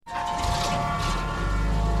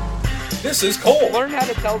This is Cole. Learn how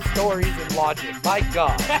to tell stories and logic. My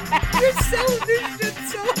God. You're selling this shit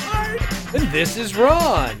so hard. And this is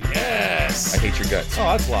Ron. Yes. I hate your guts.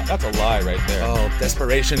 Oh, that's a lie right there. Oh,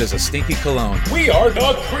 desperation is a stinky cologne. We are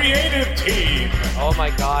the creative team. Oh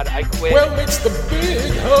my God, I quit. Well, it's the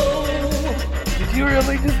big ho. Did you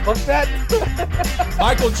really just book that?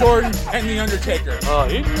 Michael Jordan and The Undertaker.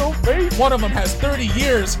 In your face. One of them has 30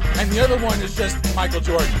 years, and the other one is just Michael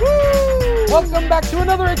Jordan. Woo! Welcome back to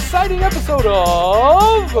another exciting episode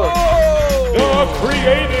of... The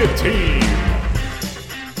creative team.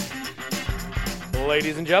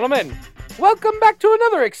 Ladies and gentlemen, welcome back to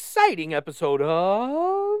another exciting episode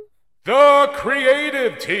of... The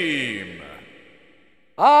creative team.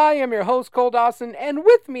 I am your host, Cole Dawson, and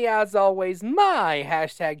with me, as always, my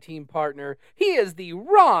hashtag team partner. He is the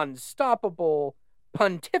Ron-stoppable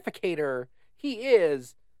pontificator. He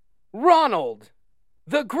is Ronald,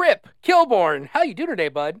 the Grip Kilborn. How you doing today,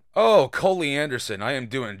 bud? Oh, Coley Anderson, I am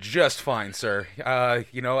doing just fine, sir. I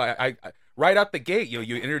right out the gate, you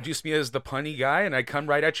introduced me as the punny guy, and I come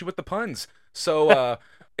right at you with the puns. So,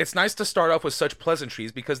 it's nice to start off with such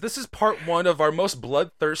pleasantries because this is part one of our most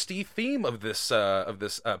bloodthirsty theme of this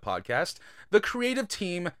podcast, the Creative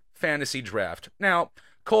Team Fantasy Draft. Now,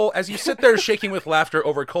 Cole, as you sit there shaking with laughter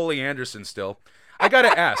over Coley Anderson still, I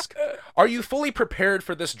gotta ask, are you fully prepared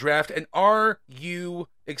for this draft, and are you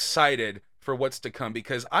excited for what's to come?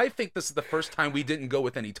 Because I think this is the first time we didn't go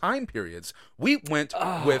with any time periods. We went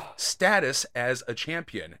with status as a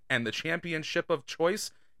champion, and the championship of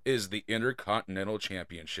choice is the Intercontinental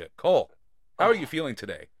Championship. Cole, how are you feeling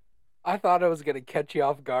today? I thought I was going to catch you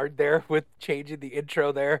off guard there with changing the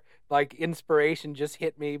intro there. Like, inspiration just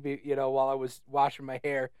hit me, while I was washing my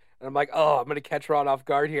hair. And I'm like, oh, I'm going to catch Ron off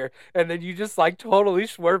guard here. And then you just, totally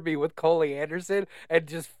swerved me with Coley Anderson and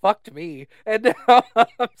just fucked me. And now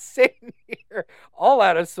I'm sitting here all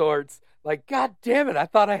out of sorts. Like, God damn it, I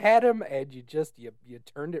thought I had him. And you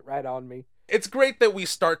turned it right on me. It's great that we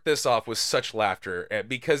start this off with such laughter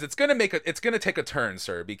because it's gonna take a turn,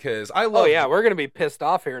 sir. Because I love. Oh yeah, we're gonna be pissed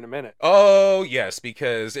off here in a minute. Oh yes,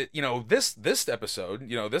 because this episode,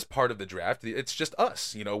 this part of the draft, it's just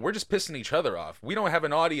us. We're just pissing each other off. We don't have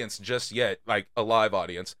an audience just yet, like a live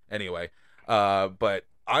audience, anyway. But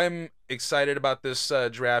I'm excited about this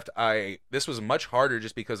draft. This was much harder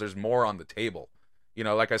just because there's more on the table.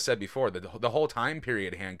 Like I said before, the whole time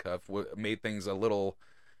period handcuff made things a little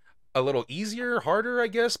easier, harder, I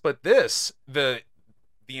guess, but the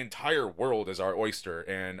entire world is our oyster,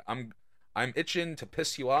 and I'm itching to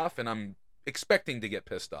piss you off, and I'm expecting to get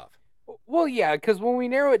pissed off. Well, yeah, because when we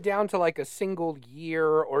narrow it down to like a single year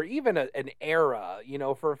or even an era,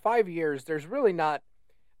 for 5 years, there's really not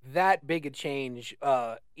that big a change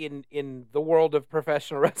in the world of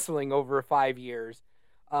professional wrestling over 5 years.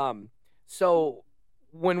 So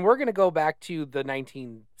when we're going to go back to the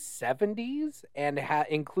 1970s and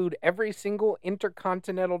include every single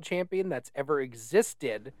Intercontinental Champion that's ever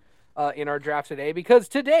existed in our draft today, because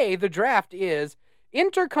today the draft is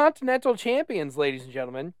Intercontinental Champions, ladies and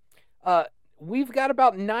gentlemen. We've got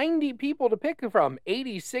about 90 people to pick from,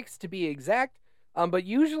 86 to be exact, but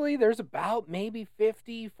usually there's about maybe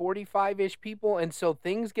 50, 45-ish people, and so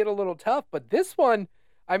things get a little tough, but this one,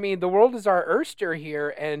 the world is our oyster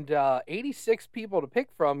here, and 86 people to pick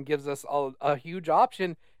from gives us a huge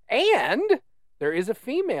option, and there is a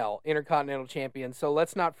female Intercontinental Champion, so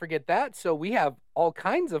let's not forget that. So we have all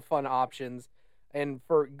kinds of fun options, and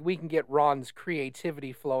we can get Ron's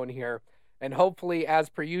creativity flowing here, and hopefully, as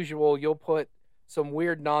per usual, you'll put some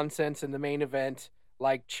weird nonsense in the main event,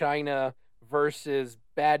 like China versus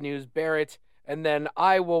Bad News Barrett, and then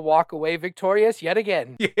I will walk away victorious yet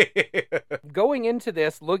again. Yeah. Going into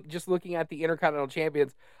this, looking at the Intercontinental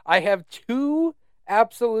Champions, I have 2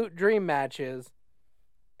 absolute dream matches,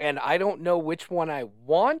 and I don't know which one I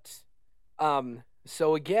want.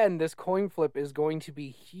 So again, this coin flip is going to be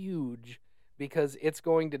huge because it's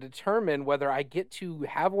going to determine whether I get to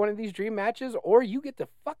have one of these dream matches or you get to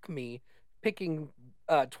fuck me picking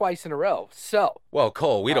twice in a row. So, well,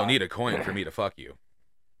 Cole, we don't need a coin for me to fuck you.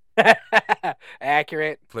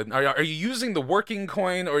 Accurate. Are you using the working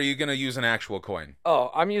coin, or are you going to use an actual coin?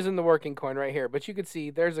 Oh, I'm using the working coin right here. But you can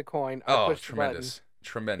see there's a coin. Tremendous.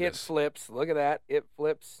 It flips. Look at that. It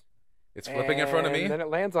flips. It's flipping in front of me. And then it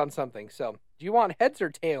lands on something. So, do you want heads or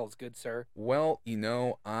tails, good sir? Well,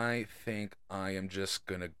 I think I am just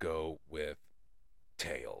going to go with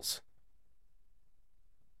tails.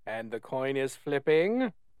 And the coin is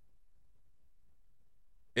flipping.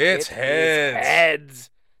 It's heads.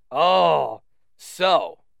 Oh,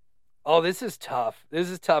 this is tough. This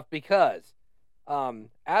is tough because,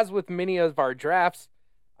 as with many of our drafts,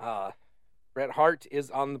 Bret Hart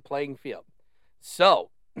is on the playing field. So,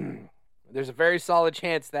 there's a very solid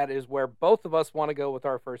chance that is where both of us want to go with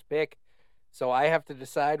our first pick. So I have to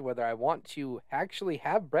decide whether I want to actually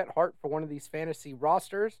have Bret Hart for one of these fantasy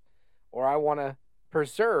rosters, or I want to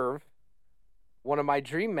preserve one of my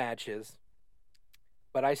dream matches.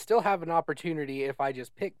 But I still have an opportunity if I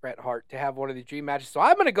just pick Bret Hart to have one of the dream matches. So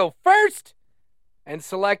I'm going to go first and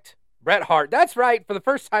select Bret Hart. That's right. For the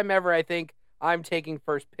first time ever, I think I'm taking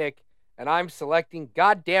first pick, and I'm selecting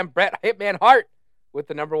goddamn Bret Hitman Hart with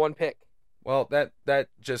the number 1 pick. Well, that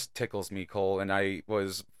just tickles me, Cole, and I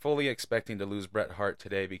was fully expecting to lose Bret Hart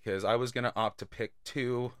today because I was going to opt to pick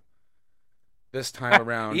 2 this time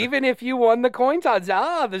around. Even if you won the coin toss,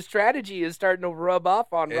 the strategy is starting to rub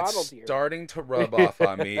off on Ronald here. It's starting to rub off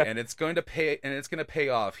on me, and it's going to pay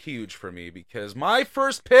off huge for me because my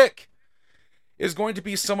first pick is going to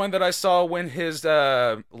be someone that I saw win his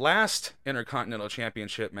last Intercontinental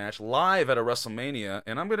Championship match live at a WrestleMania,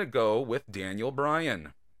 and I'm going to go with Daniel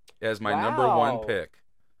Bryan as my number 1 pick.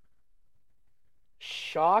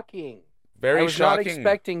 Shocking. Very I was shocking. not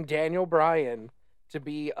expecting Daniel Bryan to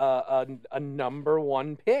be a number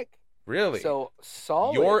 1 pick. Really? So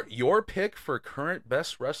solid. Your pick for current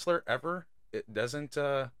best wrestler ever, it doesn't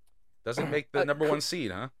make the number 1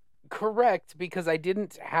 seed, huh? Correct, because I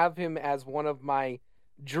didn't have him as one of my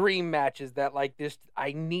dream matches that like this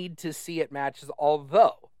I need to see it matches,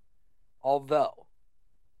 although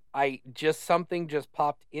something just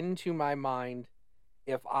popped into my mind.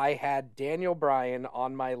 If I had Daniel Bryan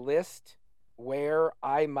on my list where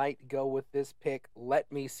I might go with this pick,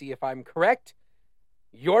 let me see if I'm correct.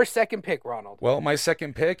 Your second pick, Ronald. Well, my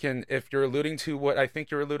second pick, and if you're alluding to what I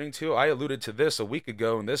think you're alluding to, I alluded to this a week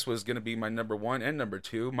ago, and this was going to be my number 1 and number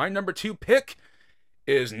 2. My number 2 pick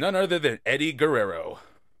is none other than Eddie Guerrero.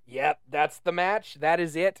 Yep, that's the match. That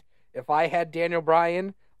is it. If I had Daniel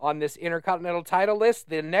Bryan on this Intercontinental title list,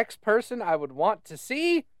 the next person I would want to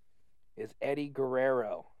see is Eddie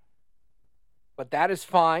Guerrero. But that is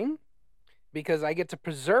fine, because I get to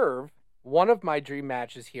preserve one of my dream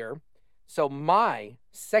matches here. So my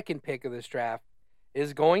second pick of this draft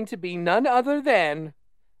is going to be none other than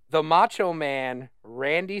the Macho Man,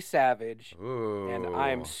 Randy Savage. Ooh. And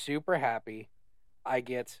I'm super happy I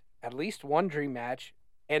get at least one dream match.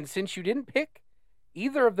 And since you didn't pick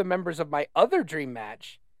either of the members of my other dream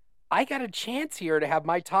match, I got a chance here to have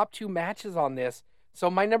my top 2 matches on this. So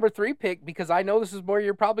my number 3 pick, because I know this is where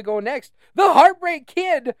you're probably going next, the Heartbreak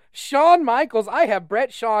Kid, Shawn Michaels. I have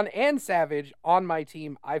Bret, Shawn, and Savage on my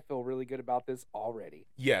team. I feel really good about this already.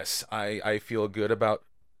 Yes, I feel good about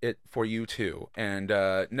it for you too. And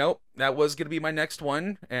nope, that was going to be my next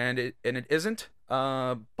one, and it isn't.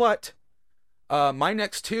 But my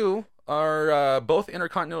next 2 are both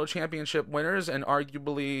Intercontinental Championship winners and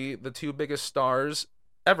arguably the 2 biggest stars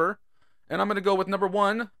ever. And I'm going to go with number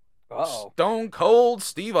 1. Stone Cold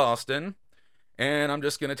Steve Austin. And I'm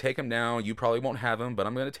just going to take him now. You probably won't have him, but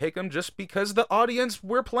I'm going to take him just because the audience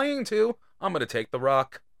we're playing to. I'm going to take The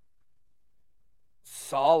Rock.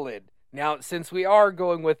 Solid. Now, since we are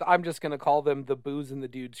going with, I'm just going to call them the Booze and the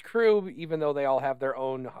Dudes crew, even though they all have their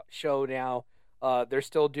own show now. They're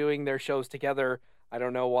still doing their shows together. I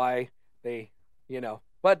don't know why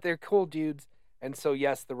but they're cool dudes. And so,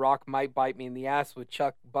 yes, The Rock might bite me in the ass with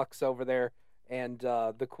Chuck Bucks over there and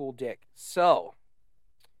the cool Dick. So,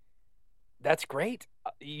 that's great.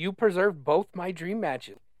 You preserved both my dream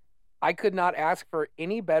matches. I could not ask for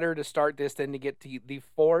any better to start this than to get to the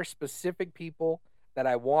 4 specific people that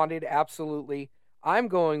I wanted, absolutely. I'm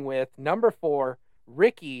going with number 4,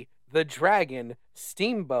 Ricky the Dragon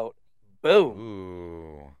Steamboat. Boom.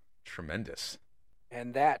 Ooh, tremendous.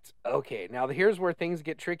 And okay, now here's where things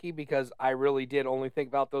get tricky because I really did only think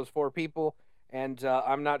about those 4 people. And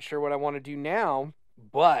I'm not sure what I want to do now,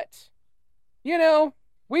 but,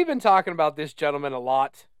 we've been talking about this gentleman a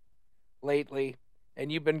lot lately,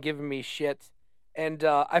 and you've been giving me shit. And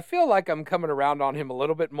I feel like I'm coming around on him a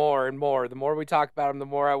little bit more and more. The more we talk about him, the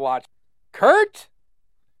more I watch. Kurt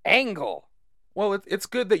Angle. Well, it's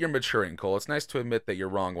good that you're maturing, Cole. It's nice to admit that you're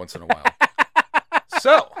wrong once in a while.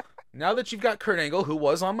 So, now that you've got Kurt Angle, who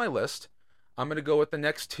was on my list, I'm going to go with the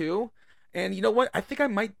next 2. And you know what? I think I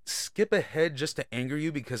might skip ahead just to anger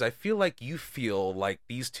you because I feel like you feel like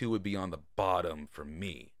these 2 would be on the bottom for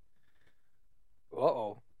me.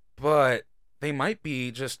 Uh-oh. But they might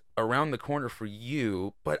be just around the corner for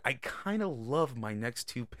you, but I kind of love my next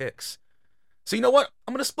 2 picks. So you know what?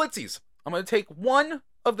 I'm going to splitsies. I'm going to take one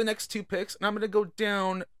of the next 2 picks, and I'm going to go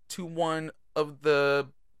down to one of the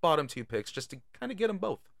bottom 2 picks just to kind of get them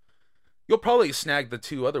both. You'll probably snag the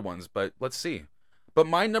 2 other ones, but let's see. But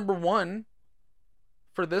my number 1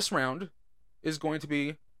 for this round is going to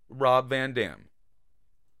be Rob Van Dam.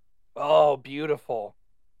 Oh, beautiful.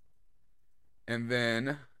 And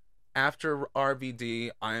then after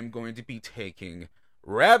RVD, I'm going to be taking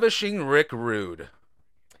Ravishing Rick Rude.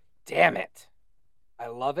 Damn it. I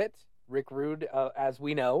love it. Rick Rude, as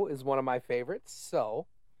we know, is one of my favorites. So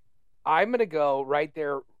I'm going to go right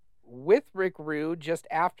there with Rick Rude. Just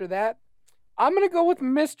after that, I'm going to go with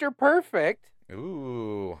Mr. Perfect.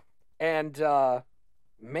 Ooh. And,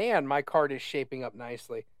 man, my card is shaping up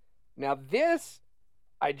nicely. Now this,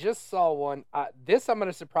 I just saw one. This, I'm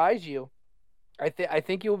going to surprise you. I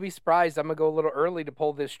think you'll be surprised. I'm going to go a little early to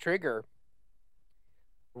pull this trigger.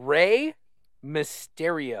 Rey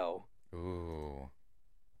Mysterio. Ooh.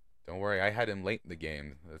 Don't worry, I had him late in the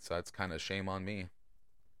game. That's kind of shame on me.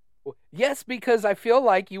 Yes, because I feel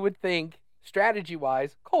like you would think,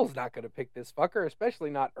 strategy-wise, Cole's not going to pick this fucker, especially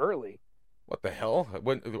not early. What the hell?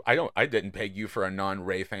 I didn't peg you for a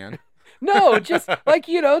non-Ray fan. No, just like,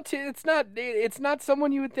 it's not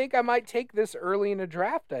someone you would think I might take this early in a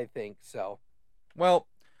draft, I think, so. Well,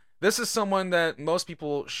 this is someone that most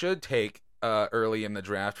people should take early in the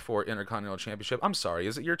draft for Intercontinental Championship. I'm sorry,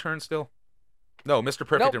 is it your turn still? No, Mr.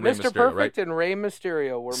 Perfect and Rey Mr. Mysterio, Perfect right? and Rey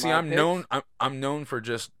Mysterio were See, my picks. I'm known for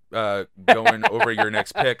just going over your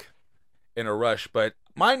next pick in a rush, but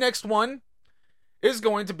my next one is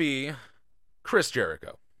going to be Chris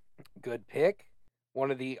Jericho. Good pick. One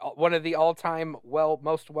of the all-time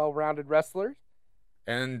most well-rounded wrestlers.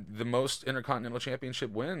 And the most Intercontinental Championship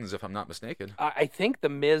wins, if I'm not mistaken. I think the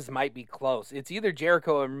Miz might be close. It's either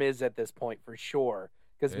Jericho or Miz at this point for sure.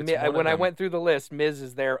 Because when I went through the list, Miz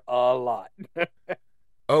is there a lot.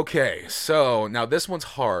 Okay, so now this one's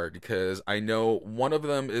hard because I know one of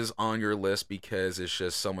them is on your list because it's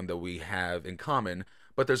just someone that we have in common.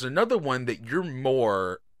 But there's another one that you're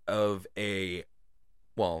more of a,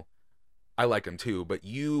 well, I like him too, but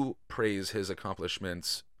you praise his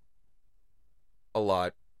accomplishments a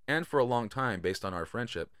lot and for a long time based on our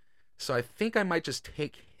friendship. So I think I might just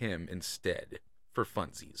take him instead for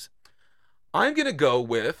funsies. I'm going to go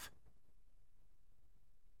with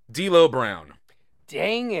D'Lo Brown.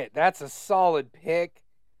 Dang it. That's a solid pick.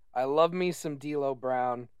 I love me some D'Lo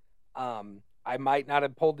Brown. I might not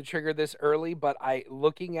have pulled the trigger this early, but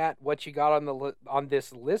looking at what you got on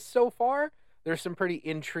this list so far, there's some pretty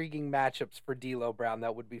intriguing matchups for D'Lo Brown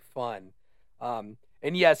that would be fun. And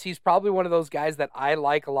yes, he's probably one of those guys that I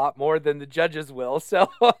like a lot more than the judges will. So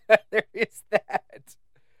there is that.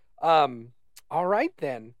 All right,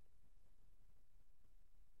 then.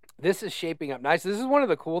 This is shaping up nice. This is one of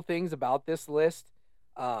the cool things about this list.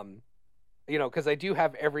 Because I do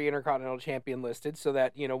have every Intercontinental Champion listed so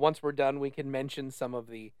that, once we're done, we can mention some of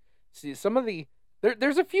the,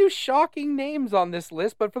 there's a few shocking names on this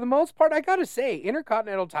list, but for the most part, I got to say,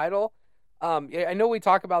 Intercontinental title, I know we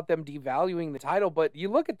talk about them devaluing the title, but you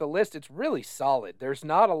look at the list, it's really solid. There's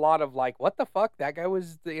not a lot of like, what the fuck? That guy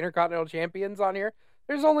was the Intercontinental Champions on here.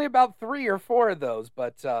 There's only about 3 or 4 of those,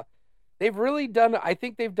 but they've really done, I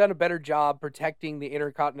think they've done a better job protecting the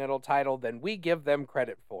Intercontinental title than we give them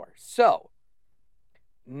credit for. So,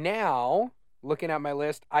 now, looking at my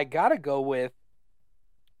list, I got to go with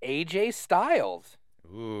AJ Styles.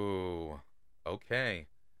 Ooh, okay.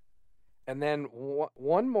 And then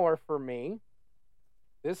one more for me.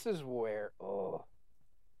 This is where,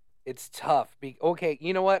 it's tough. Okay,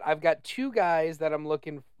 you know what? I've got 2 guys that I'm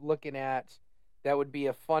looking at that would be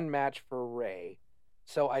a fun match for Ray.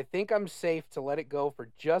 So I think I'm safe to let it go for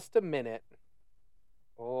just a minute.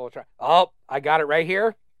 I got it right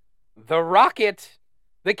here. The Rocket,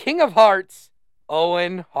 the King of Hearts,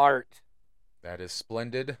 Owen Hart. That is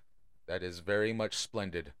splendid. That is very much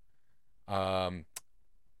splendid.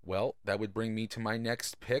 Well, that would bring me to my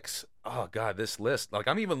next picks. Oh, God, this list. Like,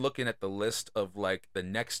 I'm even looking at the list of, like, the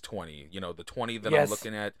next 20. The 20 that I'm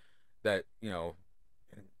looking at that, and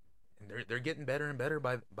they're getting better and better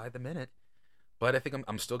by the minute. But I think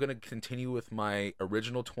I'm still going to continue with my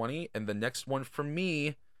original 20. And the next one for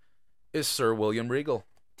me is Sir William Regal.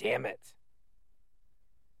 Damn it.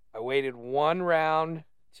 I waited 1 round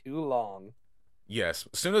too long. Yes.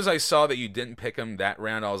 As soon as I saw that you didn't pick him that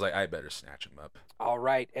round, I was like, I better snatch him up. All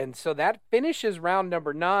right. And so that finishes round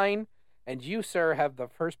number 9. And you, sir, have the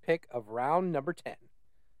first pick of round number 10.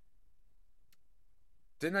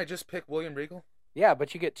 Didn't I just pick William Regal? Yeah,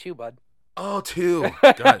 but you get 2, bud. Oh, 2.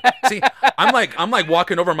 God. See, I'm like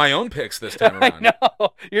walking over my own picks this time around. I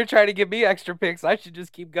know. You're trying to give me extra picks. I should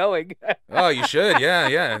just keep going. Oh, you should.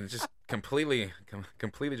 Yeah. Just completely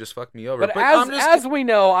just fucked me over. But as we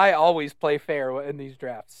know, I always play fair in these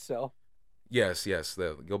drafts, so. Yes.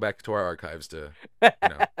 Go back to our archives to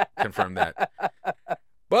confirm that.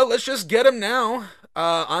 But let's just get him now.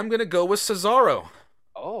 I'm going to go with Cesaro.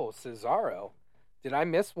 Oh, Cesaro. Did I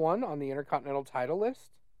miss one on the Intercontinental title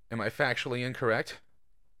list? Am I factually incorrect?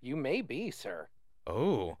 You may be, sir.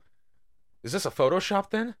 Oh. Is this a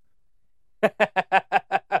Photoshop then?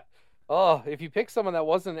 Oh, if you pick someone that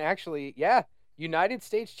wasn't actually, United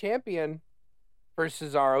States champion for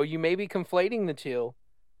Cesaro, you may be conflating the two.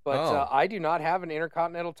 But Oh. I do not have an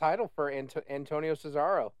Intercontinental title for Antonio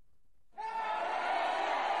Cesaro.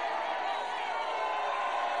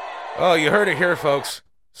 Oh, you heard it here, folks.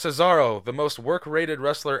 Cesaro, the most work-rated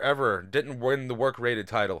wrestler ever, didn't win the work-rated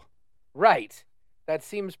title. Right. That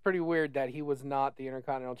seems pretty weird that he was not the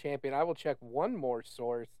Intercontinental champion. I will check one more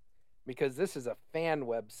source because this is a fan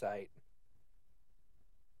website.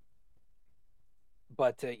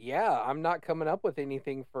 But I'm not coming up with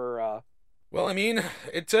anything for. Well, I mean,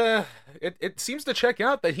 it seems to check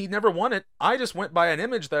out that he never won it. I just went by an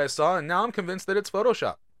image that I saw, and now I'm convinced that it's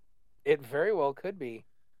Photoshop. It very well could be,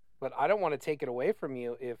 but I don't want to take it away from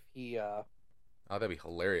you if he. Oh, that'd be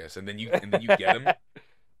hilarious. And then you get him.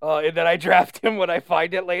 And then I draft him when I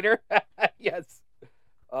find it later. Yes.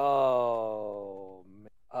 Oh.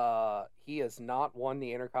 He has not won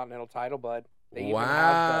the Intercontinental title, bud. They even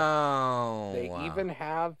Wow. They even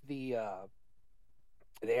have the.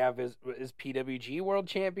 They have his PWG World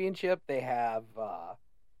Championship. They have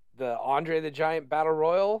the Andre the Giant Battle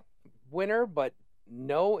Royal winner, but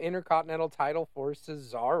no Intercontinental title for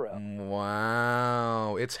Cesaro.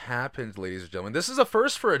 Wow. It's happened, ladies and gentlemen. This is a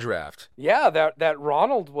first for a draft. Yeah, that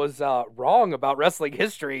Ronald was wrong about wrestling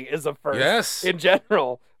history is a first. Yes. In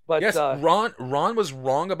general. But Yes, Ron was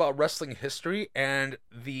wrong about wrestling history, and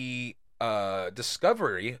the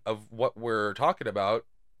discovery of what we're talking about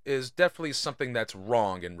is definitely something that's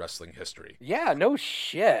wrong in wrestling history. Yeah, no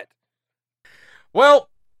shit. Well,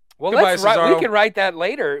 goodbye, let's write. We can write that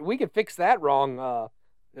later. We can fix that wrong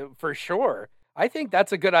for sure. I think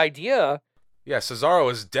that's a good idea. Yeah,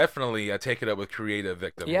 Cesaro is definitely taking it with creative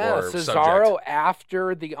victim. Yeah, or Cesaro subject.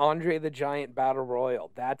 after the Andre the Giant Battle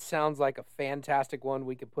Royal. That sounds like a fantastic one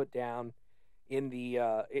we could put down in the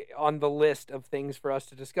on the list of things for us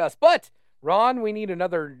to discuss. But Ron, we need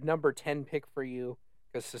another number 10 pick for you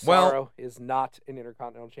because Cesaro is not an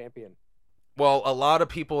Intercontinental Champion. Well, a lot of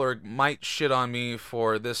people might shit on me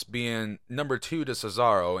for this being number 2 to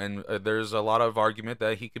Cesaro, and there's a lot of argument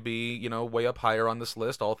that he could be, way up higher on this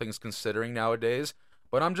list, all things considering nowadays.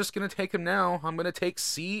 But I'm just gonna take him now. I'm gonna take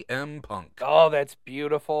CM Punk. Oh, that's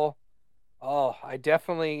beautiful. Oh, I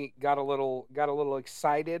definitely got a little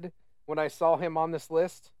excited when I saw him on this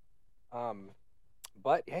list.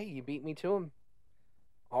 But hey, you beat me to him.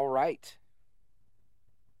 All right.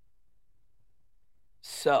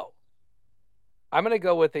 So, I'm going to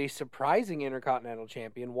go with a surprising Intercontinental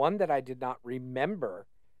Champion, one that I did not remember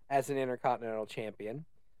as an Intercontinental Champion.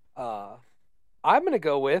 I'm going to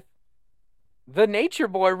go with the Nature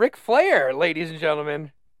Boy, Ric Flair, ladies and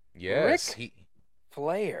gentlemen. Yes,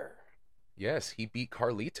 Flair. Yes, he beat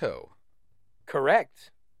Carlito. Correct.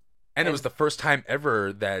 And it was the first time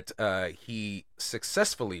ever that he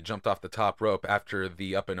successfully jumped off the top rope after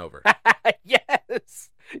the up and over. Yes.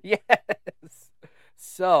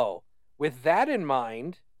 So, with that in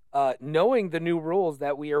mind, knowing the new rules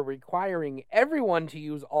that we are requiring everyone to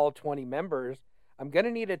use all 20 members, I'm going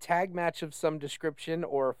to need a tag match of some description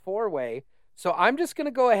or a four-way. So I'm just going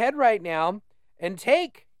to go ahead right now and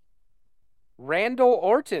take Randall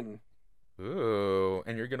Orton. Ooh,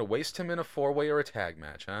 and you're going to waste him in a four-way or a tag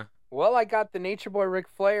match, huh? Well, I got the Nature Boy Ric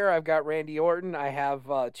Flair. I've got Randy Orton. I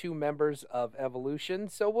have 2 members of Evolution.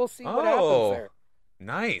 So we'll see what happens there.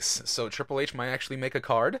 Nice. So Triple H might actually make a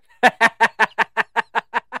card?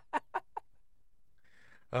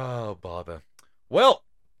 Oh, bother. Well,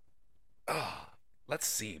 let's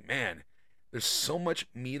see, man. There's so much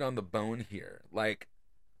meat on the bone here. Like,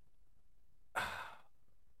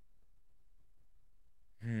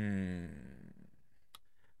 I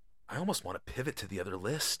almost want to pivot to the other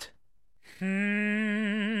list.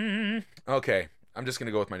 Okay, I'm just going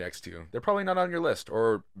to go with my next 2. They're probably not on your list,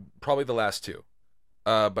 or probably the last 2.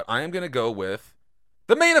 But I am going to go with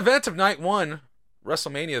the main event of Night 1,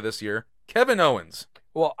 WrestleMania this year, Kevin Owens.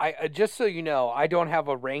 Well, I just so you know, I don't have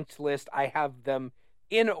a ranked list. I have them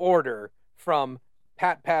in order from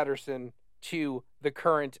Pat Patterson to the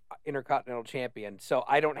current Intercontinental Champion. So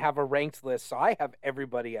I don't have a ranked list, so I have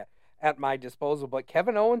everybody at my disposal. But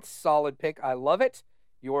Kevin Owens, solid pick. I love it.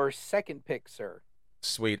 Your second pick, sir.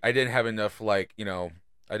 Sweet. I didn't have enough, I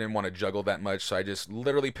didn't want to juggle that much, so I just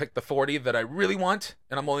literally picked the 40 that I really want,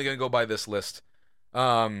 and I'm only going to go by this list.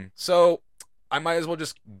 So I might as well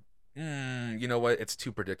just, you know what? It's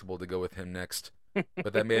too predictable to go with him next.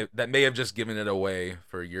 But that may have just given it away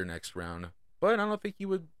for your next round. But I don't think you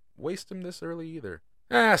would waste him this early either.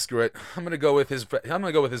 Screw it. I'm gonna go with his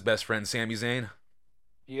best friend, Sami Zayn.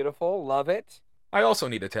 Beautiful. Love it. I also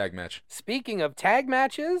need a tag match. Speaking of tag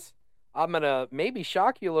matches, I'm going to maybe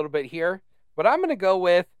shock you a little bit here, but I'm going to go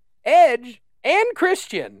with Edge and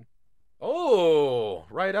Christian. Oh,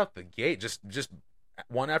 right out the gate. Just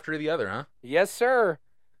one after the other, huh? Yes, sir.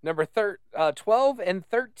 Number 12 and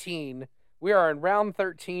 13. We are in round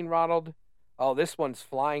 13, Ronald. Oh, this one's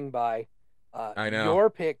flying by. I know. Your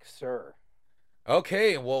pick, sir.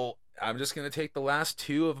 Okay, well, I'm just going to take the last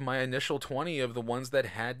two of my initial 20 of the ones that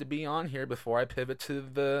had to be on here before I pivot to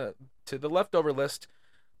the leftover list.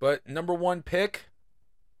 But number one pick,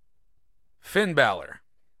 Finn Balor.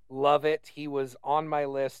 Love it. He was on my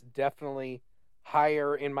list, definitely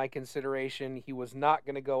higher in my consideration. He was not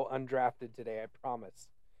going to go undrafted today, I promise.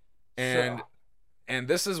 And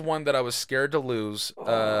this is one that I was scared to lose.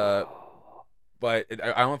 But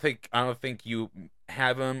I don't think you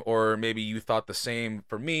have him, or maybe you thought the same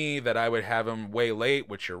for me, that I would have him way late,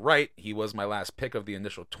 which you're right. He was my last pick of the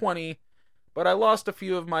initial 20, but I lost a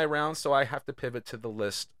few of my rounds, so I have to pivot to the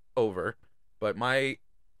list over. But my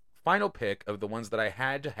final pick of the ones that I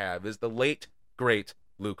had to have is the late, great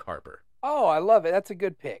Luke Harper. Oh, I love it. That's a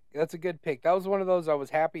good pick. That was one of those I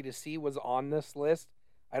was happy to see was on this list.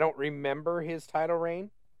 I don't remember his title reign,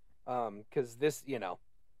 because this,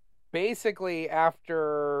 basically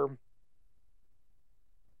after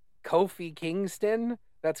Kofi Kingston,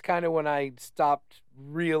 that's kind of when I stopped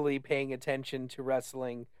really paying attention to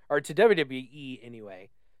wrestling, or to WWE anyway.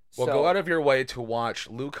 Well, go out of your way to watch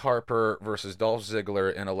Luke Harper versus Dolph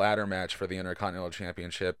Ziggler in a ladder match for the Intercontinental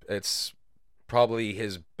Championship. It's probably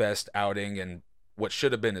his best outing and what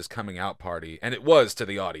should have been his coming out party, and it was to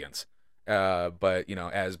the audience. But,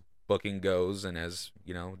 as booking goes and as,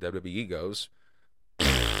 WWE goes.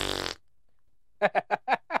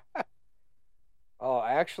 Oh,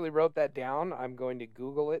 I actually wrote that down. I'm going to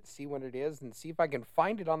Google it, see what it is, and see if I can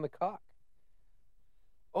find it on the cock.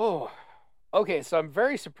 Oh, okay, so I'm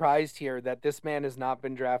very surprised here that this man has not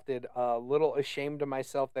been drafted. A little ashamed of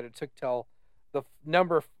myself that it took till the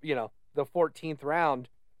the 14th round.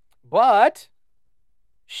 But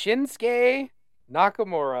Shinsuke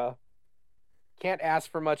Nakamura, can't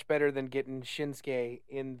ask for much better than getting Shinsuke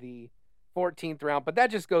in the 14th round. But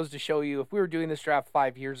that just goes to show you, if we were doing this draft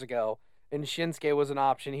 5 years ago and Shinsuke was an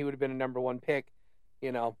option, he would have been a number one pick,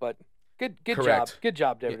 but good job. Good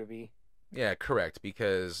job, WWE. Yeah, correct,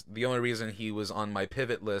 because the only reason he was on my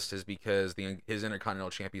pivot list is because his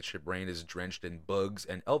Intercontinental Championship reign is drenched in bugs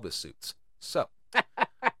and Elvis suits. So,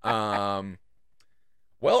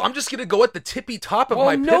 well, I'm just going to go at the tippy top of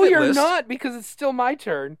my pivot list. No, you're not, because it's still my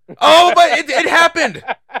turn. Oh, but it happened.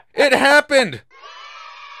 It happened.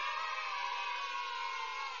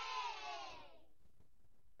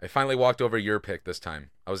 I finally walked over your pick this time.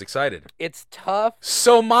 I was excited. It's tough.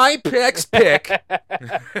 So my next pick.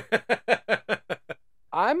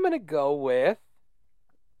 I'm going to go with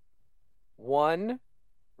one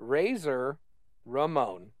Razor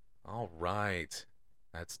Ramon. All right.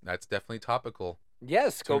 That's definitely topical.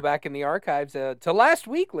 Yes, go back in the archives to last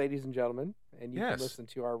week, ladies and gentlemen, and you Yes. can listen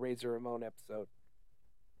to our Razor Ramon episode.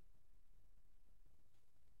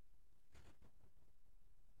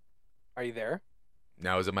 Are you there?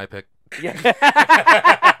 Now is it my pick? Yeah.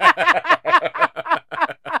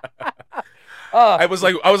 I was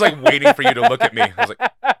like waiting for you to look at me. I was like,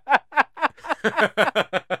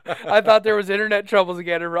 I thought there was internet troubles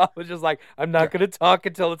again, and Rob was just like, I'm not going to talk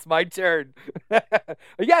until it's my turn.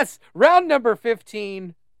 Yes, round number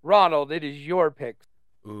 15. Ronald, it is your pick.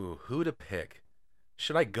 ooh, who to pick?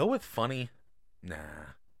 Should I go with funny? Nah.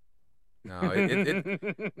 No,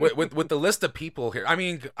 with the list of people here. I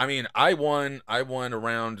mean, I won a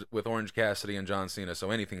round with Orange Cassidy and John Cena,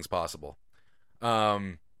 so anything's possible.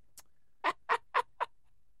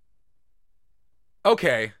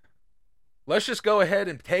 Okay, let's just go ahead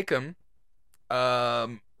and take them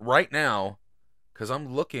right now, because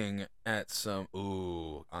I'm looking at some.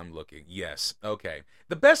 Ooh, I'm looking. Yes, okay.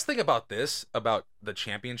 The best thing about the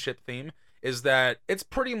championship theme, is that it's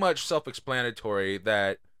pretty much self-explanatory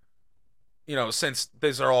that, since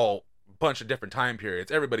these are all a bunch of different time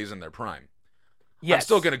periods, everybody's in their prime.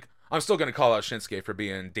 Yes. I'm still gonna call out Shinsuke for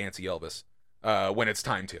being Dancy Elvis when it's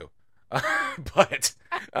time to.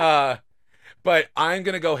 But I'm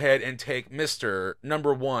gonna go ahead and take Mr.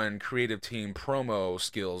 Number 1 creative team promo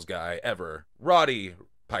skills guy ever, Roddy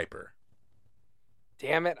Piper.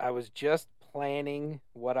 Damn it, I was just planning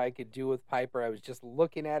what I could do with Piper. I was just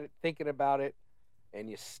looking at it, thinking about it, and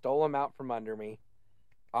you stole him out from under me.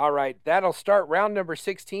 All right, that'll start round number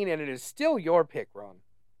 16, and it is still your pick, Ron.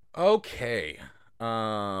 Okay.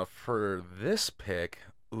 For this pick,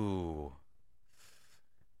 ooh.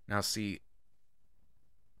 Now, see,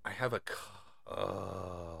 I have a...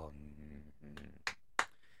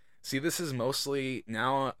 See, this is mostly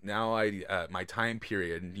now I my time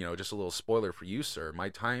period, just a little spoiler for you, sir. My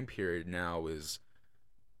time period now is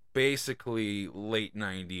basically late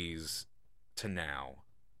 90s to now.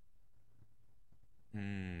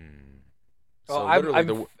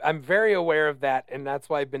 So I'm very aware of that, and that's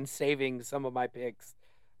why I've been saving some of my picks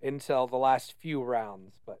until the last few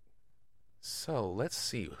rounds. But so let's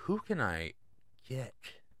see, who can I get?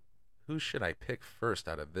 Who should I pick first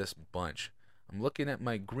out of this bunch? I'm looking at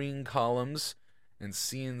my green columns and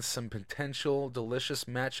seeing some potential delicious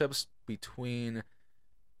matchups between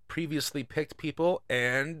previously picked people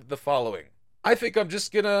and the following. I think I'm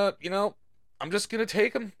just gonna, I'm just gonna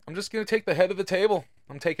take him. I'm just gonna take the head of the table.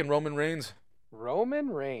 I'm taking Roman Reigns. Roman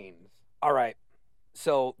Reigns. All right.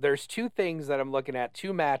 So there's two things that I'm looking at,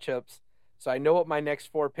 two matchups. So I know what my next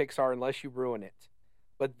four picks are unless you ruin it.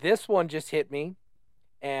 But this one just hit me,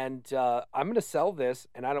 and I'm gonna sell this,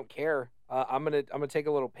 and I don't care. I'm gonna take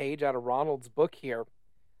a little page out of Ronald's book here.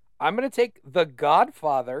 I'm gonna take The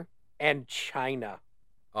Godfather and China.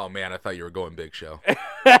 Oh man, I thought you were going Big Show.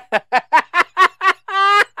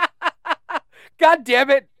 God damn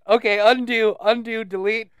it! Okay, undo,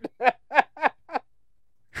 delete.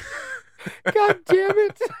 God damn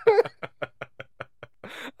it!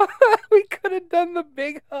 We could have done the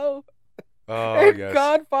Big Ho and yes.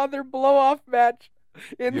 Godfather blow-off match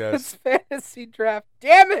in this fantasy draft.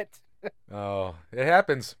 Damn it! Oh, it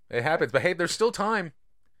happens. It happens. But hey, there's still time.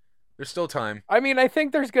 There's still time. I mean, I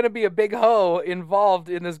think there's going to be a Big Ho involved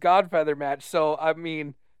in this Godfather match. So, I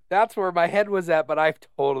mean, that's where my head was at, but I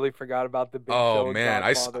totally forgot about the Big Show. Oh, man.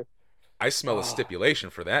 Godfather. I smell a stipulation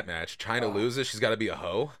for that match. China loses. She's got to be a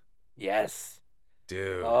hoe. Yes.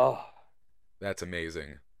 Dude. Oh. That's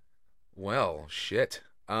amazing. Well, shit.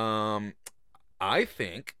 I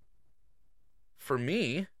think, for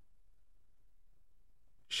me,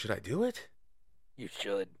 should I do it? You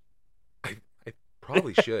should. I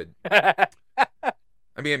probably should. I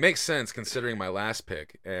mean, it makes sense considering my last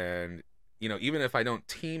pick. And, even if I don't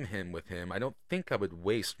team him with him, I don't think I would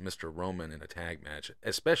waste Mr. Roman in a tag match,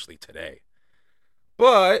 especially today.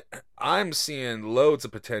 But I'm seeing loads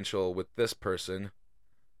of potential with this person.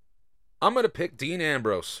 I'm going to pick Dean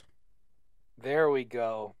Ambrose. There we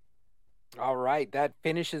go. All right, that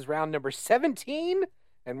finishes round number 17.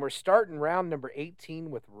 And we're starting round number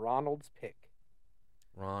 18 with Ronald's pick.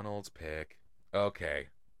 Ronald's pick. Okay.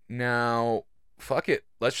 Now, fuck it.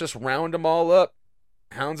 Let's just round them all up.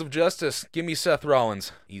 Hounds of Justice. Give me Seth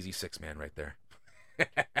Rollins. Easy 6-man right there.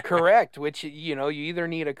 Correct, which, you either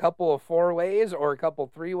need a couple of 4-ways or a couple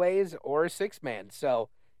 3-ways or a 6-man. So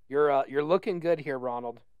you're looking good here,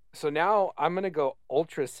 Ronald. So now I'm going to go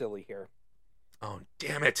ultra silly here. Oh,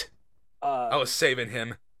 damn it. I was saving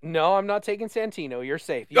him. No, I'm not taking Santino. You're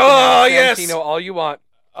safe. You can have Santino all you want.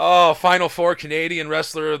 Oh, Final Four Canadian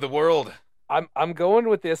Wrestler of the World. I'm going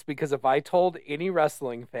with this because if I told any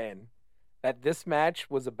wrestling fan that this match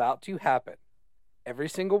was about to happen, every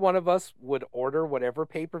single one of us would order whatever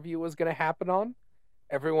pay-per-view was going to happen on.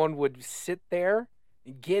 Everyone would sit there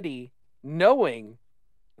giddy, knowing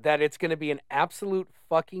that it's going to be an absolute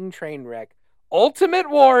fucking train wreck. Ultimate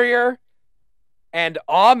Warrior and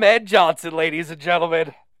Ahmed Johnson, ladies and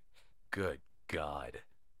gentlemen. Good God.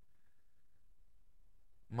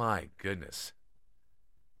 My goodness.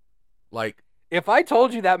 Like, if I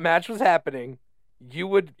told you that match was happening, it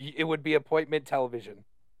would be appointment television.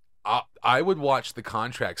 I would watch the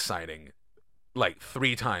contract signing like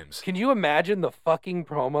 3 times. Can you imagine the fucking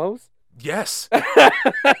promos? Yes.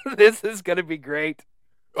 This is going to be great.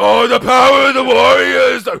 Oh, the power of the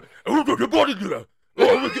Warriors.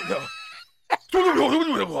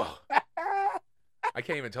 I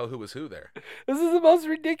can't even tell who was who there. This is the most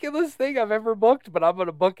ridiculous thing I've ever booked, but I'm going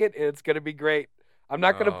to book it, and it's going to be great. I'm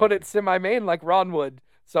not going to put it semi-main like Ron would,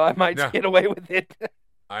 so I might get away with it.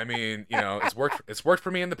 I mean, it's worked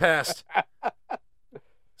for me in the past.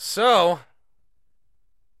 So,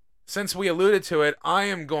 since we alluded to it, I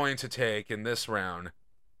am going to take in this round,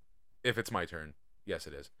 if it's my turn. Yes,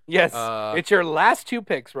 it is. Yes, it's your last 2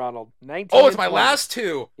 picks, Ronald. 19. Oh, it's my last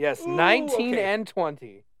 2. Yes, Ooh, 19 and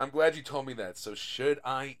 20. I'm glad you told me that. So should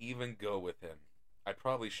I even go with him? I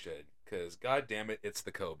probably should, because God damn it, it's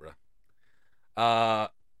the Cobra.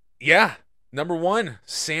 Yeah. Number 1,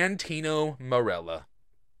 Santino Marella.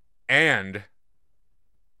 And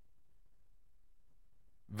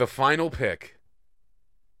the final pick,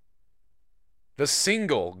 the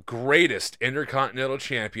single greatest Intercontinental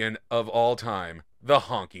Champion of all time, the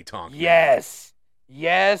Honky Tonk Man. Yes.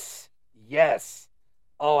 Yes. Yes.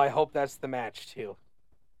 Oh, I hope that's the match, too.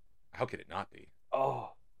 How could it not be?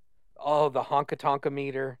 Oh. Oh, the honka tonka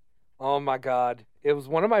meter. Oh my God, it was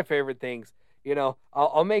one of my favorite things.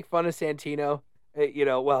 I'll make fun of Santino.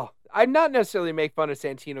 Well, I'm not necessarily make fun of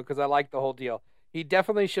Santino because I like the whole deal. He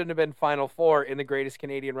definitely shouldn't have been Final Four in the greatest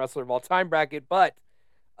Canadian wrestler of all time bracket. But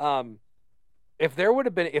if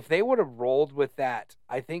they would have rolled with that,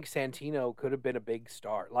 I think Santino could have been a big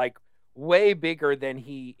star, like way bigger than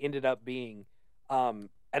he ended up being. But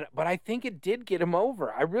I think it did get him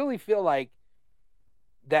over. I really feel like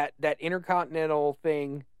that Intercontinental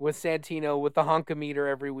thing with Santino with the honkometer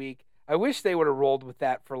every week. I wish they would have rolled with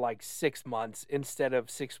that for like 6 months instead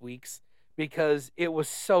of 6 weeks because it was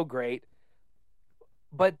so great.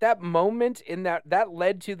 But that moment that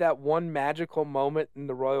led to that one magical moment in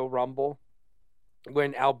the Royal Rumble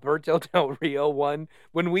when Alberto Del Rio won,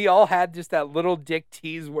 when we all had just that little dick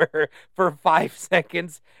tease where for 5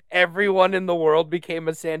 seconds, everyone in the world became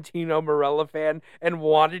a Santino Marella fan and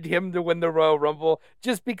wanted him to win the Royal Rumble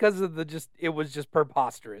just because of it was just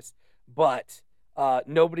preposterous. But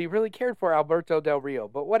nobody really cared for Alberto Del Rio,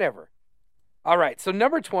 but whatever. All right, so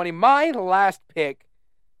number 20, my last pick.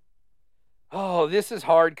 Oh, this is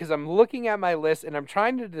hard because I'm looking at my list and I'm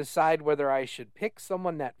trying to decide whether I should pick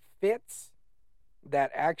someone that fits,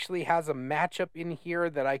 that actually has a matchup in here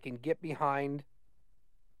that I can get behind,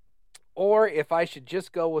 or if I should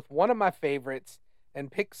just go with one of my favorites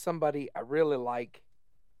and pick somebody I really like.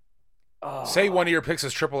 Say one of your picks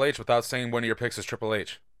is Triple H without saying one of your picks is Triple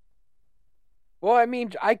H. Well, I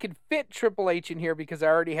mean, I could fit Triple H in here because I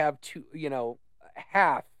already have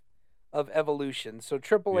half of Evolution. So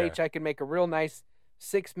Triple H, I can make a real nice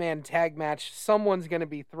 6-man tag match. Someone's going to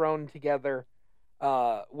be thrown together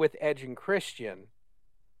with Edge and Christian.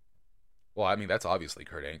 Well, I mean, that's obviously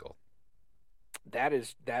Kurt Angle. That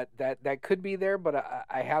could be there, but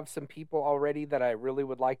I have some people already that I really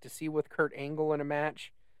would like to see with Kurt Angle in a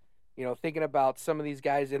match. Thinking about some of these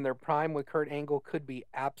guys in their prime with Kurt Angle could be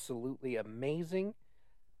absolutely amazing.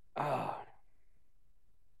 But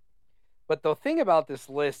the thing about this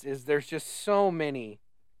list is there's just so many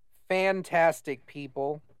fantastic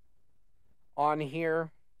people on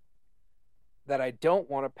here that I don't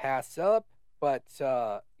want to pass up, but,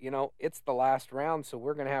 it's the last round, so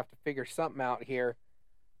we're going to have to figure something out here.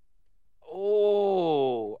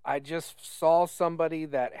 Oh, I just saw somebody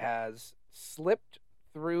that has slipped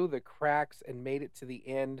through the cracks and made it to the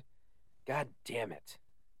end. God damn it.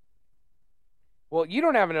 Well, you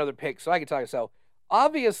don't have another pick, so I can tell you. So,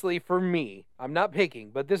 obviously, for me, I'm not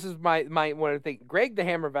picking, but this is my one of the things. Greg the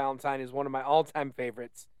Hammer Valentine is one of my all-time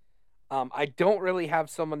favorites. I don't really have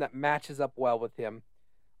someone that matches up well with him.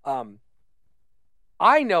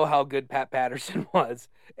 I know how good Pat Patterson was,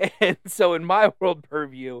 and so in my world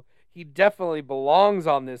purview, he definitely belongs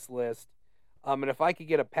on this list. And if I could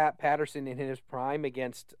get a Pat Patterson in his prime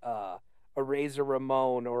against a Razor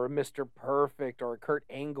Ramon or a Mr. Perfect or a Kurt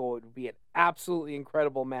Angle, it would be an absolutely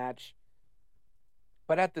incredible match.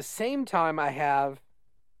 But at the same time, I have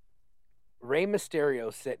Rey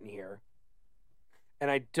Mysterio sitting here, and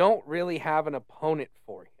I don't really have an opponent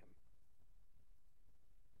for him.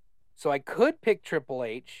 So I could pick Triple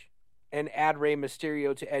H and add Rey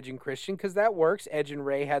Mysterio to Edge and Christian because that works. Edge and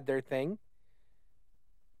Rey had their thing.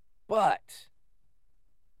 But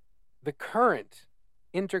the current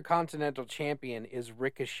Intercontinental Champion is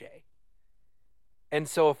Ricochet. And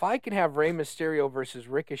so if I can have Rey Mysterio versus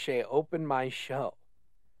Ricochet open my show,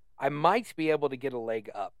 I might be able to get a leg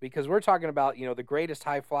up because we're talking about, the greatest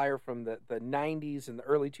high flyer from the 90s and the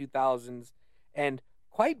early 2000s and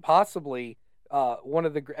quite possibly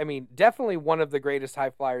definitely one of the greatest high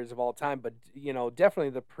flyers of all time, but, definitely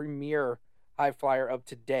the premier high flyer of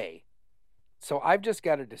today. So I've just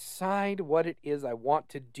got to decide what it is I want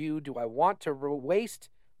to do. Do I want to waste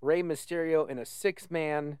Rey Mysterio in a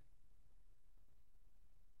 6-man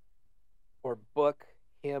or book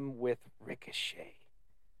him with Ricochet?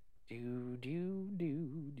 Do, do,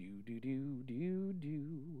 do, do, do, do, do,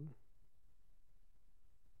 do.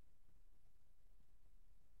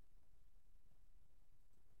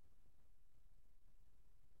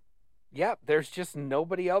 Yep, there's just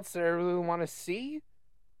nobody else that I really want to see.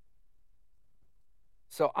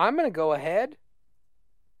 So I'm going to go ahead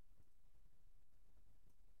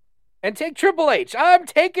and take Triple H. I'm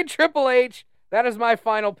taking Triple H. That is my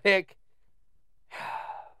final pick.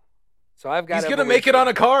 So I've got. He's going to make it on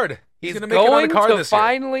a card. He's going to make it on a card this year.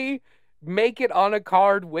 Finally make it on a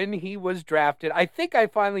card when he was drafted. I think I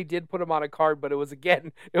finally did put him on a card, but it was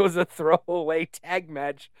a throwaway tag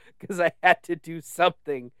match because I had to do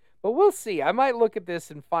something. But we'll see. I might look at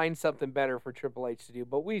this and find something better for Triple H to do,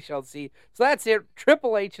 but we shall see. So that's it.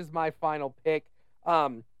 Triple H is my final pick.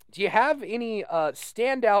 Do you have any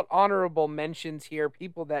standout honorable mentions here?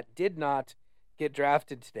 People that did not get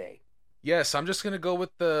drafted today. Yes, I'm just gonna go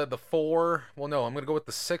with the four. Well, no, I'm gonna go with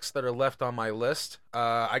the six that are left on my list.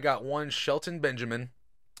 I got one, Shelton Benjamin.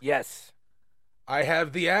 Yes. I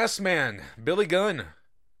have the Ass Man, Billy Gunn.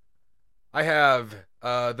 I have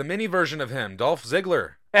the mini version of him, Dolph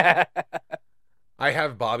Ziggler. I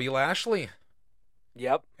have Bobby Lashley.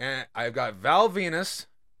 Yep. And I've got Val Venus.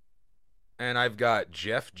 And I've got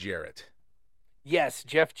Jeff Jarrett. Yes,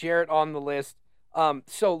 Jeff Jarrett on the list.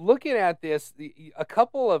 So looking at this, a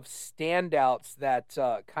couple of standouts that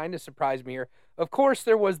kind of surprised me here. Of course,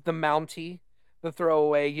 there was the Mountie, the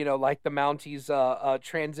throwaway, like the Mountie's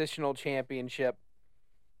transitional championship.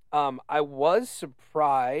 I was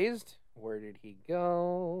surprised. Where did he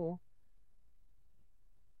go?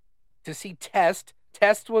 To see Test.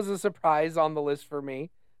 Test was a surprise on the list for me.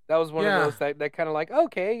 That was one of those that kind of like,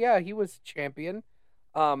 okay, yeah, he was champion.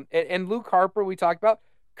 And Luke Harper, we talked about.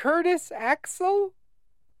 Curtis Axel,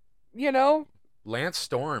 Lance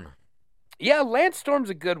Storm. Yeah, Lance Storm's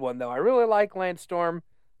a good one, though. I really like Lance Storm.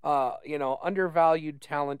 Undervalued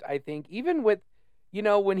talent, I think. Even with,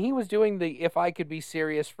 when he was doing the If I Could Be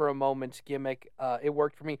Serious for a Moment gimmick, it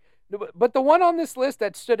worked for me. But the one on this list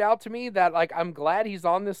that stood out to me that, like, I'm glad he's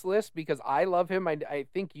on this list because I love him. I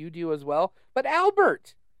think you do as well. But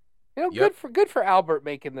Albert, Yep. good for Albert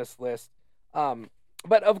making this list.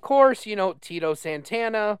 But of course, Tito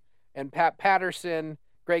Santana and Pat Patterson,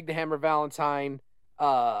 Greg the Hammer Valentine,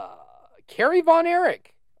 Kerry Von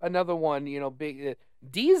Erich, another one, big.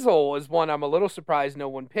 Diesel is one I'm a little surprised no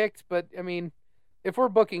one picked, but I mean, if we're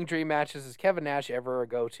booking dream matches, is Kevin Nash ever a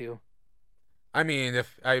go-to? I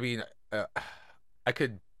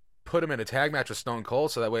could put him in a tag match with Stone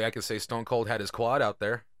Cold, so that way I could say Stone Cold had his quad out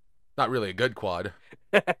there. Not really a good quad.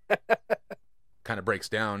 Kind of breaks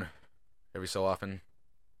down every so often.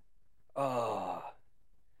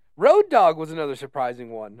 Road Dogg was another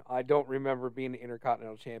surprising one. I don't remember being the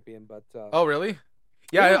Intercontinental Champion, but oh, really?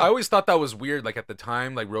 Yeah, I always thought that was weird. Like at the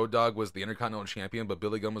time, like Road Dogg was the Intercontinental Champion, but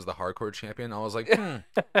Billy Gunn was the Hardcore Champion. I was like,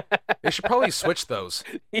 they should probably switch those.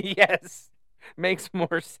 Yes, makes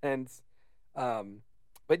more sense.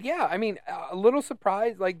 But yeah, I mean, a little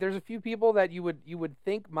surprised. Like, there's a few people that you would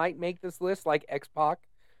think might make this list, like X-Pac,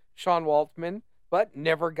 Sean Waltman, but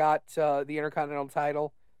never got the Intercontinental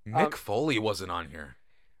title. Mick Foley wasn't on here.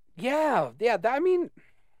 Yeah.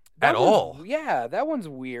 That all. Yeah, that one's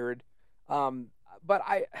weird. But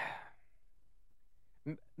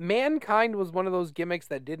Mankind was one of those gimmicks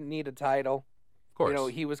that didn't need a title. Of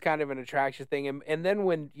course. He was kind of an attraction thing. And then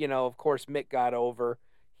when, of course, Mick got over,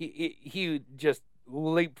 he just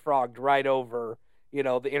leapfrogged right over,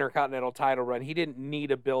 the Intercontinental title run. He didn't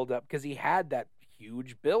need a build-up because he had that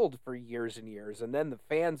huge build for years and years. And then the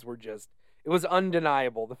fans were just, it was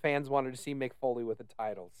undeniable. The fans wanted to see Mick Foley with a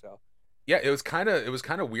title, so. Yeah, it was kind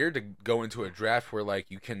of weird to go into a draft where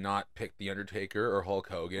like you cannot pick The Undertaker or Hulk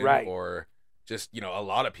Hogan, right, or just a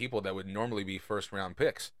lot of people that would normally be first round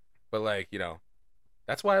picks. But like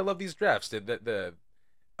that's why I love these drafts.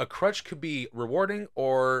 A crutch could be rewarding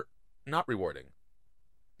or not rewarding.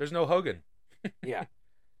 There's no Hogan. Yeah.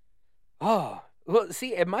 Oh, well,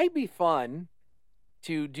 see, it might be fun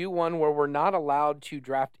to do one where we're not allowed to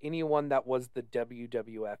draft anyone that was the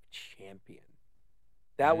WWF champion.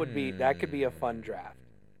 That could be a fun draft.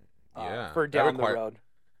 For down the road.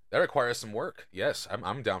 That requires some work. Yes,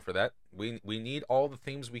 I'm down for that. We need all the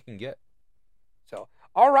themes we can get. So,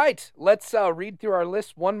 all right, let's read through our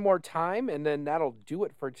list one more time, and then that'll do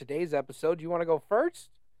it for today's episode. Do you want to go first?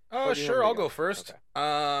 Oh, sure, I'll go first.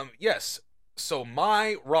 Okay. Yes. So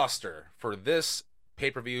my roster for this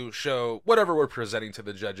pay-per-view show, whatever we're presenting to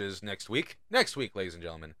the judges next week, ladies and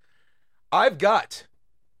gentlemen, I've got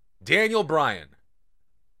Daniel Bryan.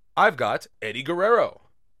 I've got Eddie Guerrero,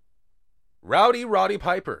 Roddy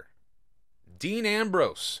Piper, Dean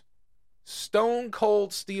Ambrose, Stone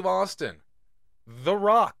Cold Steve Austin, The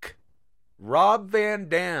Rock, Rob Van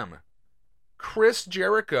Dam, Chris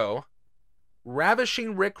Jericho,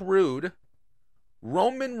 Ravishing Rick Rude,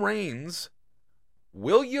 Roman Reigns,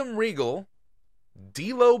 William Regal,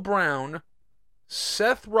 D'Lo Brown,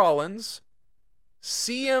 Seth Rollins,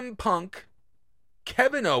 CM Punk,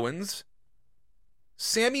 Kevin Owens,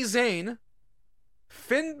 Sami Zayn,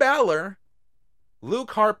 Finn Balor, Luke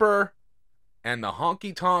Harper, and the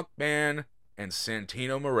Honky Tonk Man and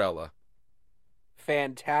Santino Marella.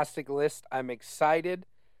 Fantastic list. I'm excited.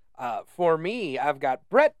 For me, I've got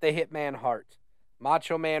Bret the Hitman Hart,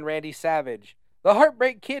 Macho Man Randy Savage, the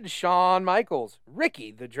Heartbreak Kid Shawn Michaels,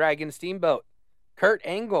 Ricky the Dragon Steamboat, Kurt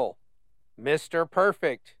Angle, Mr.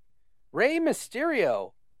 Perfect, Rey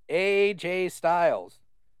Mysterio, AJ Styles,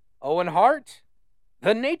 Owen Hart,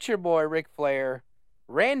 the Nature Boy Ric Flair,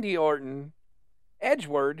 Randy Orton,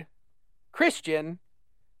 Edgeworth, Christian,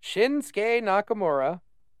 Shinsuke Nakamura.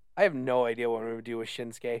 I have no idea what I'm going to do with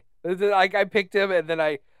Shinsuke. I picked him, and then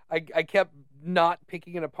I kept not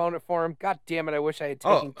picking an opponent for him. God damn it! I wish I had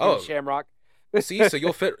taken Ken Shamrock. See, so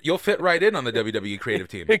you'll fit right in on the WWE creative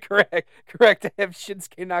team. Correct. I have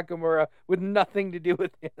Shinsuke Nakamura with nothing to do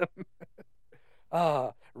with him.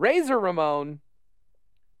 Razor Ramon,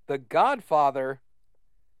 the Godfather,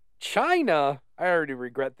 Chyna. I already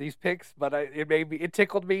regret these picks, but it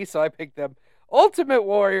tickled me, so I picked them. Ultimate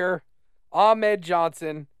Warrior, Ahmed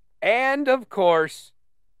Johnson, and of course,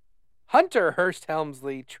 Hunter Hearst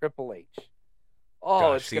Helmsley, Triple H.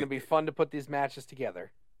 It's going to be fun to put these matches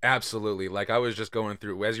together. Absolutely. Like, I was just going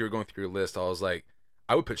through, as you were going through your list, I was like,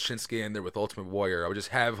 I would put Shinsuke in there with Ultimate Warrior. I would just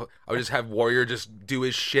have Warrior just do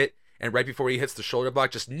his shit, and right before he hits the shoulder block,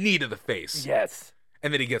 just knee to the face. Yes.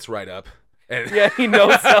 And then he gets right up. And yeah, he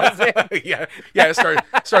no-sells it. yeah,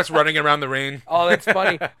 starts running around the ring. Oh, that's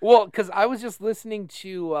funny. Well, because I was just listening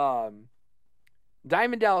to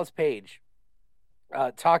Diamond Dallas Page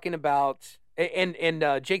talking about, and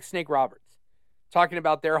Jake Snake Roberts talking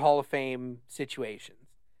about their Hall of Fame situations.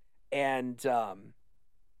 And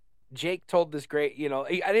Jake told this great,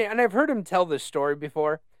 and I've heard him tell this story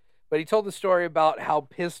before, but he told the story about how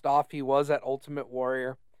pissed off he was at Ultimate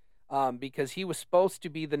Warrior. Because he was supposed to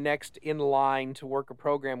be the next in line to work a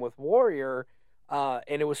program with Warrior,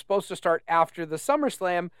 and it was supposed to start after the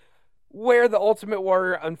SummerSlam, where the Ultimate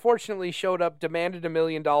Warrior unfortunately showed up, demanded $1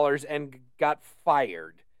 million, and got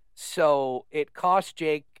fired. So it cost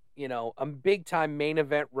Jake, a big-time main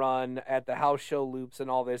event run at the house show loops and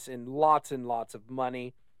all this, and lots of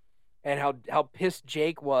money, and how pissed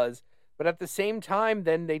Jake was. But at the same time,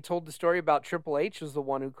 then they told the story about Triple H was the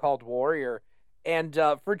one who called Warrior. And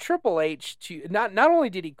for Triple H to not only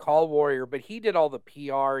did he call Warrior, but he did all the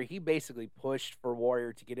PR. He basically pushed for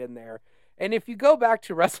Warrior to get in there. And if you go back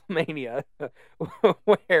to WrestleMania,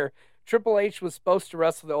 where Triple H was supposed to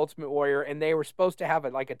wrestle the Ultimate Warrior, and they were supposed to have a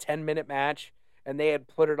 10-minute match, and they had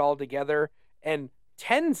put it all together, and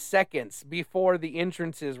 10 seconds before the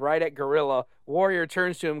entrances right at Gorilla, Warrior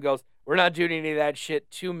turns to him and goes, "We're not doing any of that shit.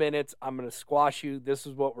 2 minutes. I'm going to squash you. This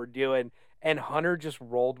is what we're doing." And Hunter just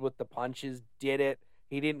rolled with the punches, did it.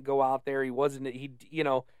 He didn't go out there.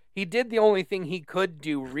 He did the only thing he could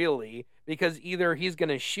do, really, because either he's going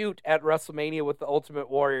to shoot at WrestleMania with the Ultimate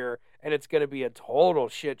Warrior and it's going to be a total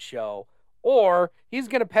shit show, or he's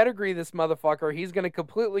going to pedigree this motherfucker. He's going to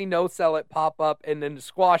completely no-sell it, pop up, and then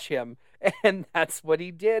squash him. And that's what he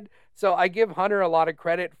did. So I give Hunter a lot of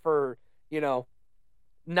credit for,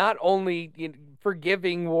 not only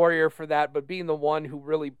forgiving Warrior for that, but being the one who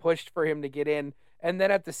really pushed for him to get in. And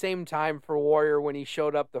then at the same time for Warrior, when he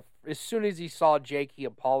showed up, as soon as he saw Jake, he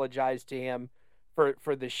apologized to him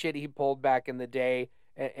for the shit he pulled back in the day,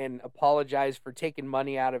 and apologized for taking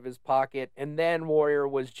money out of his pocket. And then Warrior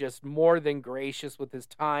was just more than gracious with his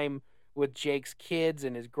time with Jake's kids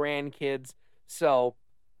and his grandkids. So,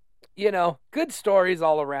 good stories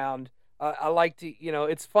all around. I like to,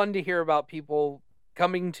 it's fun to hear about people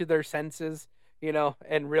coming to their senses,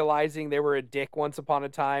 and realizing they were a dick once upon a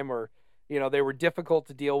time, or, they were difficult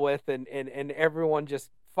to deal with, and everyone just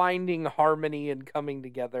finding harmony and coming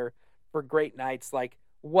together for great nights like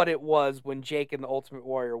what it was when Jake and the Ultimate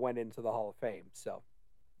Warrior went into the Hall of Fame. So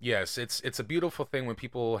yes, it's a beautiful thing when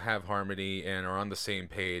people have harmony and are on the same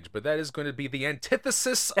page, but that is going to be the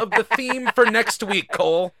antithesis of the theme for next week,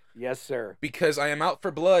 Cole. Yes, sir. Because I am out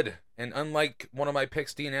for blood, and unlike one of my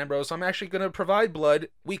picks, Dean Ambrose, I'm actually going to provide blood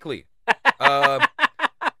weekly.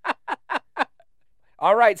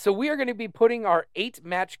 All right, so we are going to be putting our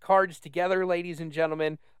 8-match cards together, ladies and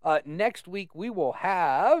gentlemen. Next week we will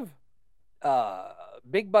have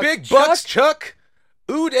Big Bucks Chuck,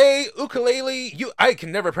 Uday Ukulele. I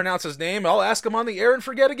can never pronounce his name. I'll ask him on the air and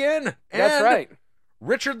forget again. And that's right.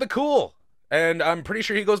 Richard the Cool. And I'm pretty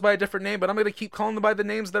sure he goes by a different name, but I'm going to keep calling them by the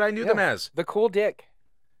names that I knew them as. The Cool Dick.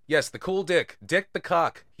 Yes, the Cool Dick. Dick the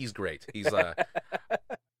Cock. He's great. He's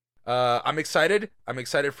I'm excited. I'm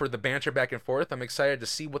excited for the banter back and forth. I'm excited to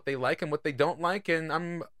see what they like and what they don't like, and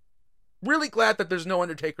I'm really glad that there's no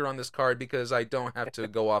Undertaker on this card because I don't have to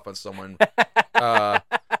go off on someone.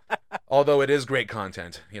 Although it is great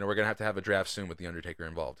content. We're going to have a draft soon with the Undertaker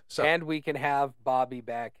involved. So. And we can have Bobby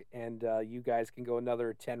back, and you guys can go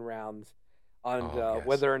another 10 rounds on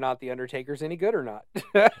whether or not the Undertaker's any good or not.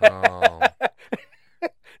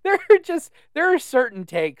 There are certain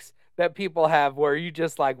takes that people have where you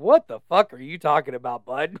just like, what the fuck are you talking about,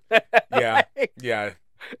 bud? Yeah.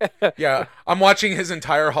 I'm watching his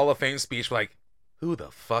entire Hall of Fame speech like, Who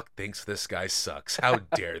the fuck thinks this guy sucks? How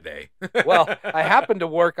dare they? Well, I happen to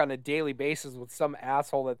work on a daily basis with some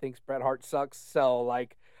asshole that thinks Bret Hart sucks. So,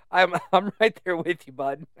 like, I'm right there with you,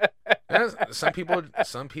 bud.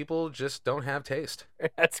 Some people just don't have taste.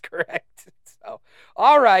 That's correct. So,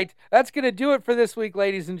 all right, that's going to do it for this week,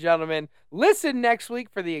 ladies and gentlemen. Listen next week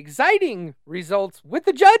for the exciting results with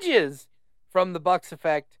the judges from the Bucks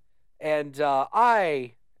Effect. And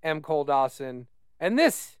I am Cole Dawson, and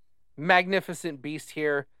this magnificent beast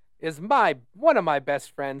here is one of my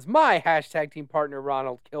best friends, my hashtag team partner,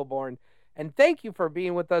 Ronald Kilborn. And thank you for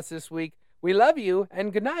being with us this week. We love you,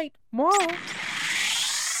 and good night. Mwah.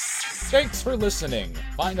 Thanks for listening.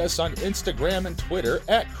 Find us on Instagram and Twitter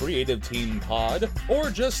at Creative Team Pod, or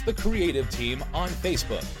just the Creative Team on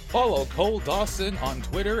Facebook. Follow Cole Dawson on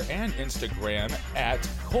Twitter and Instagram at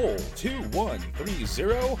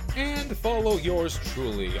Cole2130, and follow yours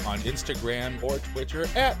truly on Instagram or Twitter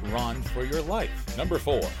at Ron for Your Life. Number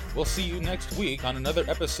 4. We'll see you next week on another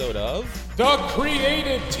episode of The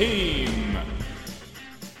Creative Team.